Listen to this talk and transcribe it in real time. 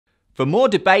For more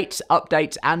debates,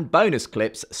 updates, and bonus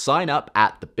clips, sign up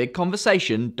at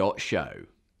thebigconversation.show.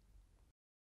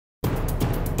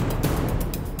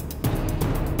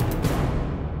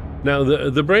 Now,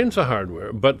 the brain's a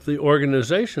hardware, but the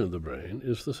organization of the brain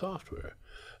is the software.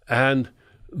 And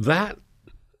that,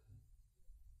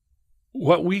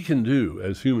 what we can do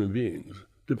as human beings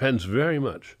depends very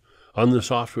much on the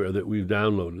software that we've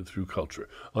downloaded through culture,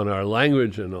 on our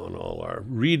language and on all our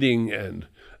reading and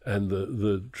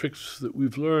the tricks that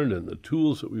we've learned and the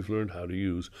tools that we've learned how to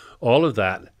use. All of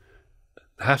that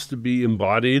has to be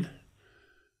embodied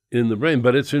in the brain,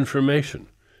 but it's information.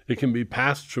 It can be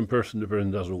passed from person to person,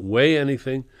 doesn't weigh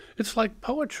anything. It's like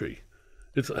poetry.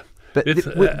 But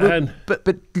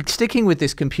sticking with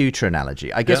this computer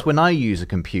analogy, I guess when I use a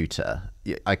computer,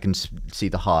 I can see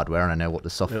the hardware and I know what the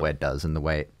software does and the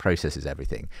way it processes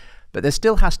everything. But there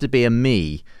still has to be a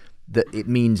me that it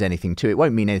means anything to. It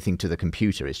won't mean anything to the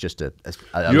computer. It's just a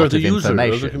You're lot the of user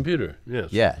information. of the computer.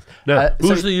 Yes. Yeah. Now,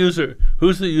 who's the user?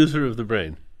 Who's the user of the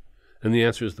brain? And the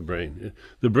answer is the brain.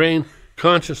 The brain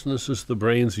consciousness is the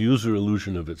brain's user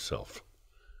illusion of itself,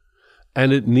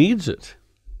 and it needs it.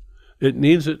 It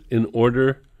needs it in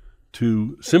order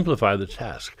to simplify the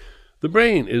task. The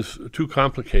brain is too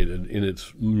complicated in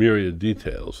its myriad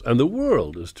details, and the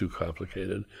world is too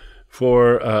complicated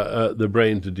for the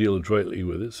brain to deal adroitly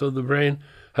with it. So the brain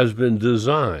has been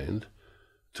designed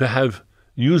to have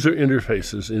user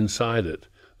interfaces inside it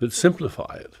that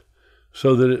simplify it,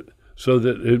 so that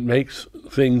it makes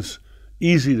things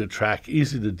easy to track,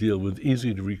 easy to deal with,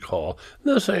 easy to recall.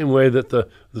 In the same way that the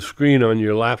screen on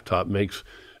your laptop makes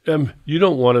you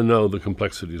don't want to know the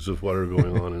complexities of what are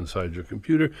going on inside your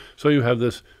computer, so you have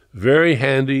this very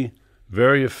handy,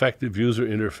 very effective user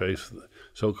interface,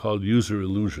 so-called user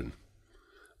illusion.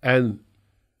 And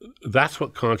that's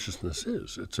what consciousness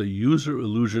is. It's a user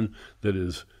illusion that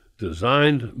is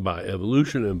designed by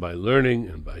evolution and by learning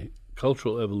and by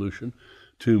cultural evolution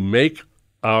to make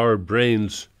our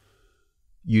brains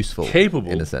useful,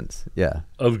 capable, in a sense,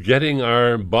 of getting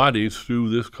our bodies through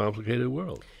this complicated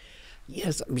world.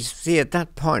 Yes, see, at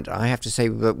that point, I have to say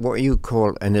that what you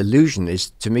call an illusion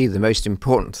is, to me, the most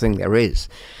important thing there is.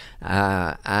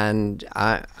 And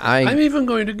I'm even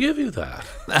going to give you that.